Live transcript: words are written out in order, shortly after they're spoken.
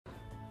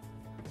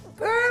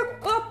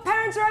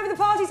parents are over, the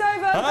party's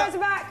over. The parents are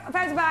back. The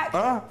parents are back.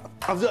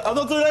 I'm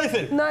not doing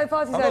anything. No,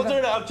 party's over. I'm not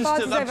doing it. I'm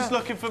Party's just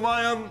looking for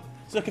my thing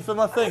just looking for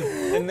my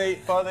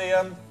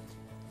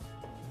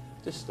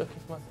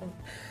thing.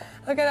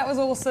 Okay, that was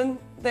awesome.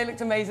 They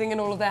looked amazing in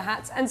all of their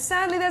hats. And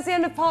sadly, that's the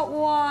end of part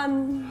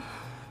 1.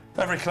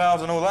 Every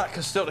cloud and all that,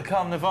 because still to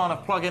come, Nirvana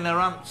plug in their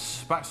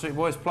amps, Backstreet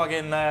Boys plug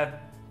in their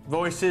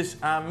voices,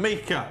 and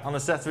Mika on the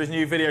set of his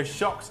new video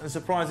shocks and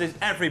surprises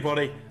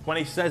everybody when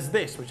he says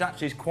this, which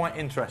actually is quite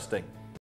interesting.